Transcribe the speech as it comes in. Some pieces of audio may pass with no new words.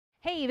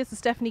Hey, this is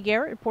Stephanie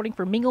Garrett reporting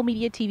for Mingle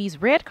Media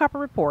TV's Red Carpet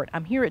Report.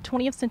 I'm here at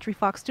 20th Century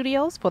Fox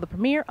Studios for the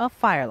premiere of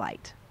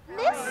Firelight.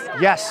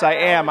 Yes, I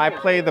am. I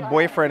play the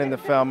boyfriend in the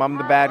film. I'm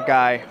the bad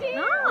guy.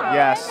 Oh.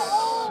 Yes.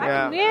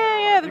 Yeah.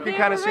 Yeah. You can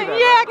kind of see that.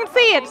 Yeah, I can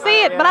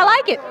see it, but I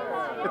like it.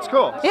 It's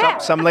cool. Yeah.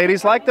 Some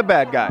ladies like the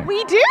bad guy.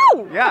 We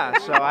do. Yeah,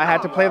 so I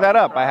had to play that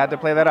up.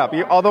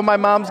 Although my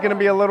mom's going to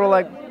be a little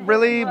like,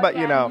 really? But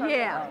you know.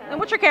 Yeah. And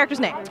what's your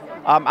character's name?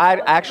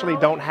 I actually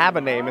don't have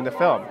a name in the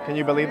film. Can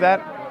you believe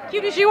that?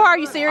 Cute as you are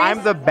you serious?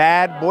 I'm the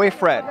bad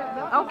boyfriend.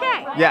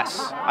 Okay.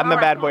 Yes, I'm the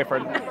bad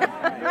boyfriend.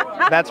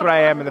 That's what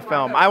I am in the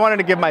film. I wanted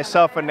to give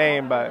myself a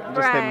name, but it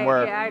just didn't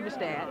work. Yeah, I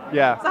understand.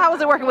 Yeah. So how was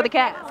it working with the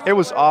cast? It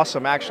was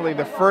awesome, actually.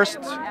 The first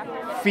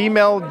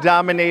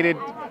female-dominated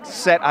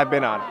set I've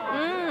been on.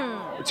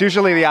 It's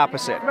usually the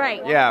opposite.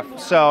 Right. Yeah,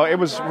 so it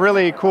was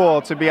really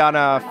cool to be on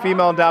a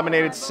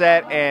female-dominated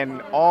set,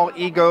 and all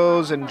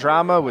egos and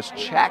drama was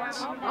checked.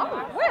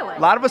 Oh, really? A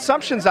lot of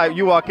assumptions that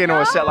you walk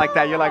into a set like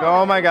that. You're like,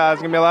 oh my God,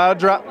 it's going to be a lot of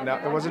drama. No,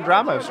 it wasn't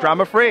drama. It was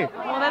drama-free.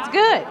 Well, that's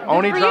good.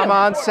 Only drama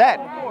on set,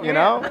 you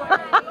know?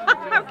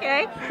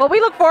 Okay. Well, we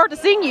look forward to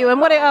seeing you.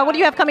 And what do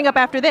you have coming up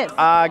after this?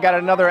 I got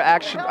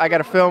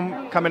a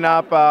film coming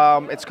up.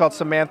 It's called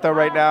Samantha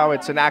right now.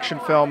 It's an action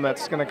film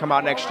that's going to come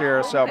out next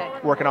year, so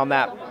working on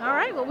that. All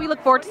right. Well, we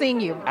look forward to seeing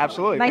you.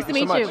 Absolutely. Nice to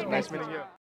meet you. Nice meeting you.